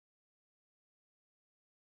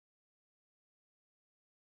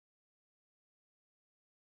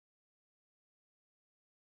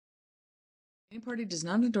Any party does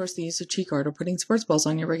not endorse the use of cheat art or putting sports balls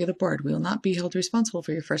on your regular board. We will not be held responsible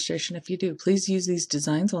for your frustration if you do. Please use these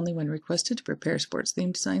designs only when requested to prepare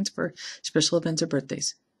sports-themed designs for special events or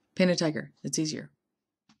birthdays. Paint a tiger. It's easier.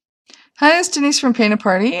 Hi, it's Denise from Paint a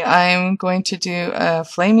Party. I'm going to do a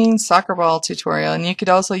flaming soccer ball tutorial, and you could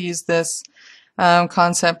also use this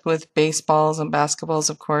concept with baseballs and basketballs,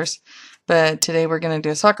 of course, but today we're going to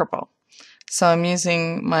do a soccer ball. So I'm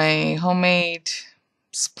using my homemade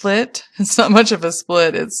split. It's not much of a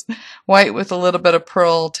split. It's white with a little bit of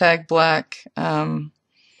pearl tag black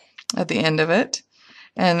at the end of it.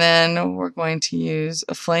 And then we're going to use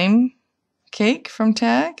a flame cake from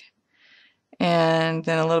tag, and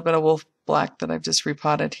then a little bit of Wolfe Black that I've just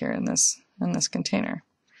repotted here in this container.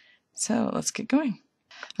 So let's get going.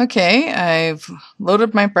 Okay, I've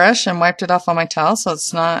loaded my brush and wiped it off on my towel, so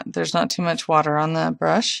there's not too much water on the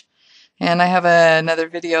brush. And I have another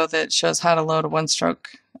video that shows how to load a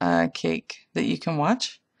one-stroke cake that you can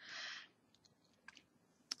watch.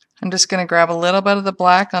 I'm just going to grab a little bit of the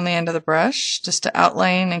black on the end of the brush just to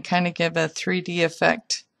outline and kind of give a 3D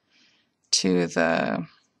effect to the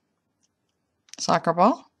soccer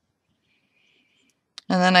ball.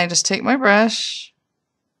 And then I just take my brush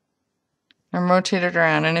and rotate it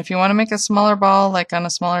around. And if you want to make a smaller ball, like on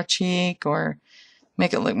a smaller cheek, or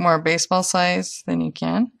make it look more baseball size, then you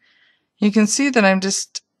can. You can see that I'm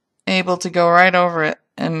just able to go right over it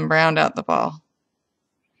and round out the ball.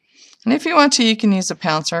 And if you want to, you can use a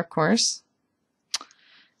pouncer, of course.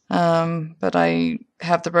 But I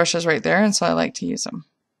have the brushes right there, and so I like to use them.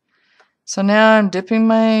 So now I'm dipping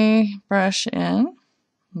my brush in,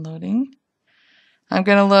 loading. I'm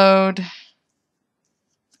going to load,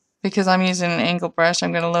 because I'm using an angle brush,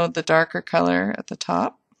 I'm going to load the darker color at the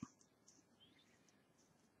top.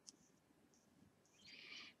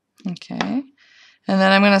 Okay. And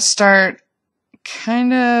then I'm going to start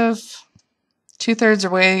kind of 2/3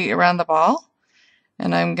 away around the ball,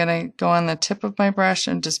 and I'm going to go on the tip of my brush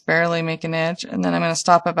and just barely make an edge, and then I'm going to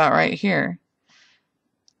stop about right here.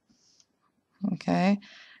 Okay,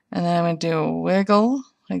 and then I'm going to do a wiggle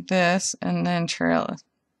like this, and then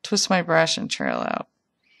twist my brush and trail out.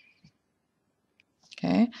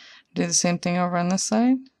 Okay, do the same thing over on this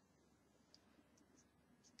side.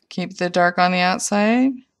 Keep the dark on the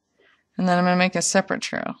outside, and then I'm going to make a separate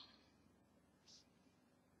trail.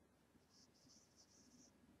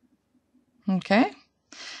 Okay,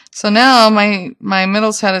 so now my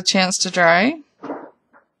middle's had a chance to dry.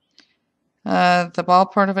 The ball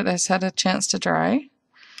part of it has had a chance to dry.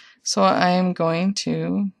 So I'm going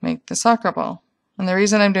to make the soccer ball. And the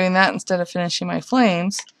reason I'm doing that instead of finishing my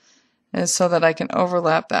flames is so that I can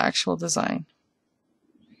overlap the actual design.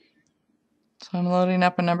 So I'm loading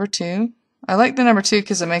up a number 2. I like the number 2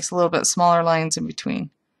 because it makes a little bit smaller lines in between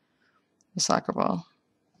the soccer ball.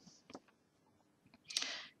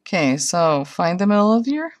 Okay, so find the middle of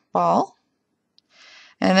your ball,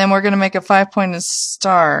 and then we're going to make a 5-pointed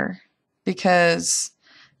star, because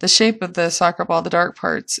the shape of the soccer ball, the dark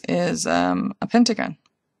parts, is a pentagon.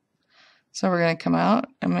 So we're going to come out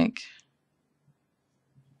and make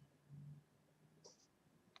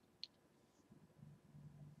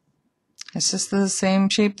it's just the same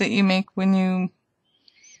shape that you make when you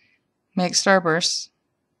make starbursts.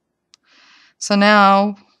 So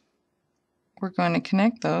now we're going to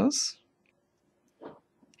connect those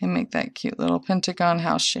and make that cute little pentagon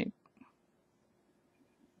house shape.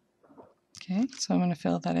 Okay, so I'm going to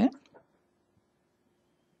fill that in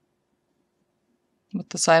with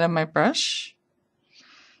the side of my brush.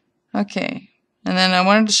 Okay, and then I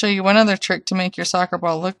wanted to show you one other trick to make your soccer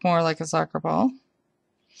ball look more like a soccer ball.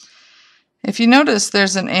 If you notice,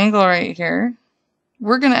 there's an angle right here.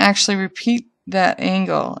 We're going to actually repeat that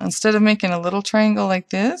angle. Instead of making a little triangle like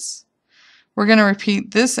this, we're going to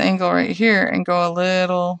repeat this angle right here and go a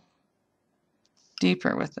little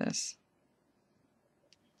deeper with this.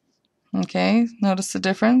 Okay, notice the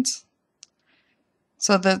difference?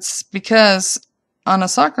 So that's because on a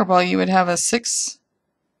soccer ball you would have a 6-sided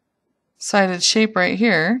shape right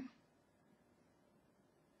here.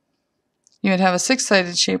 You would have a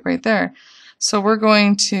 6-sided shape right there. So we're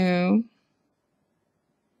going to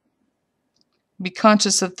be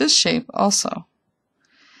conscious of this shape also.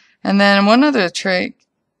 And then one other trick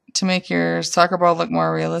to make your soccer ball look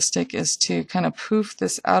more realistic is to kind of poof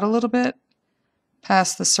this out a little bit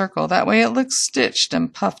past the circle. That way it looks stitched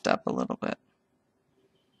and puffed up a little bit.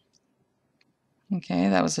 Okay,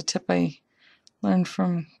 that was a tip I learned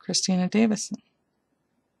from Christina Davison.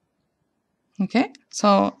 Okay,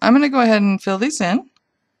 so I'm going to go ahead and fill these in,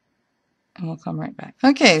 and we'll come right back.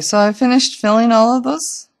 Okay, so I finished filling all of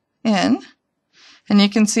those in. And you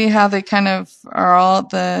can see how they kind of are all at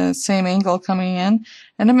the same angle coming in.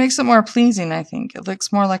 And it makes it more pleasing, I think. It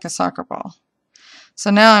looks more like a soccer ball. So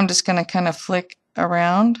now I'm just going to kind of flick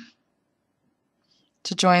around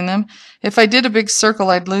to join them. If I did a big circle,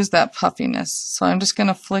 I'd lose that puffiness. So I'm just going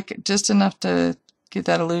to flick it just enough to get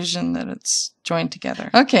that illusion that it's joined together.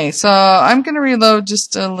 Okay, so I'm going to reload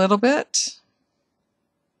just a little bit.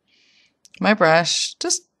 My brush,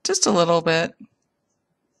 just a little bit.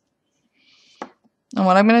 And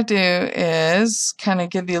what I'm going to do is kind of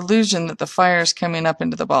give the illusion that the fire is coming up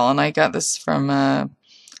into the ball. And I got this from a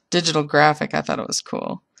digital graphic. I thought it was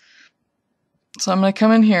cool. So I'm going to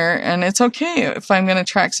come in here, and it's okay if I'm going to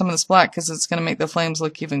track some of this black because it's going to make the flames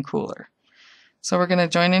look even cooler. So we're going to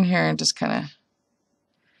join in here and just kind of,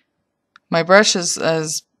 my brush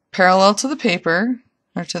is parallel to the paper,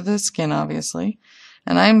 or to the skin obviously,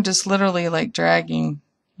 and I'm just literally like dragging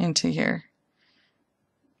into here.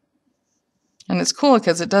 And it's cool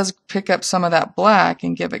because it does pick up some of that black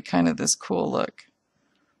and give it kind of this cool look.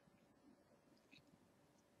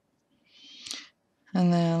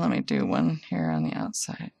 And then let me do one here on the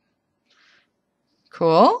outside.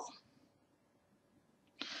 Cool.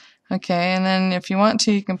 Okay, and then if you want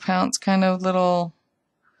to, you can pounce kind of little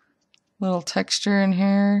texture in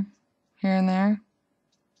here and there.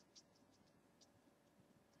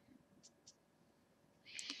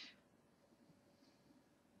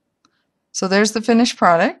 So there's the finished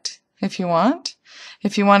product if you want.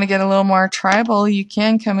 If you want to get a little more tribal, you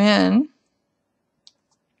can come in.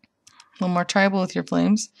 A little more tribal with your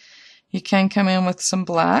flames. You can come in with some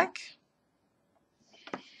black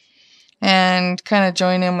and kind of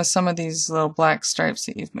join in with some of these little black stripes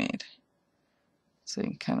that you've made. So you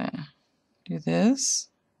can kind of do this.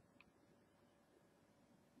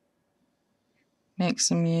 Make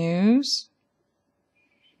some U's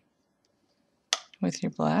with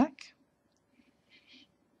your black.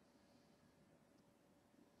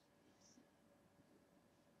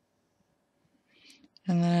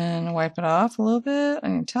 And then wipe it off a little bit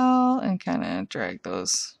on your towel and kind of drag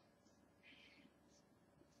those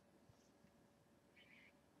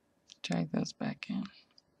back in.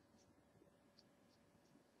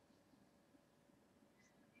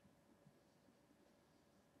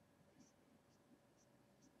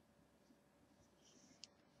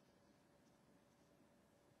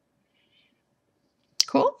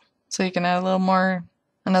 Cool. So you can add a little more,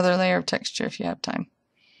 another layer of texture if you have time.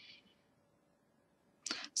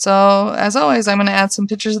 So as always, I'm going to add some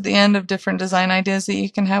pictures at the end of different design ideas that you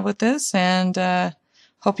can have with this, and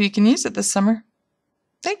hope you can use it this summer.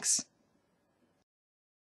 Thanks.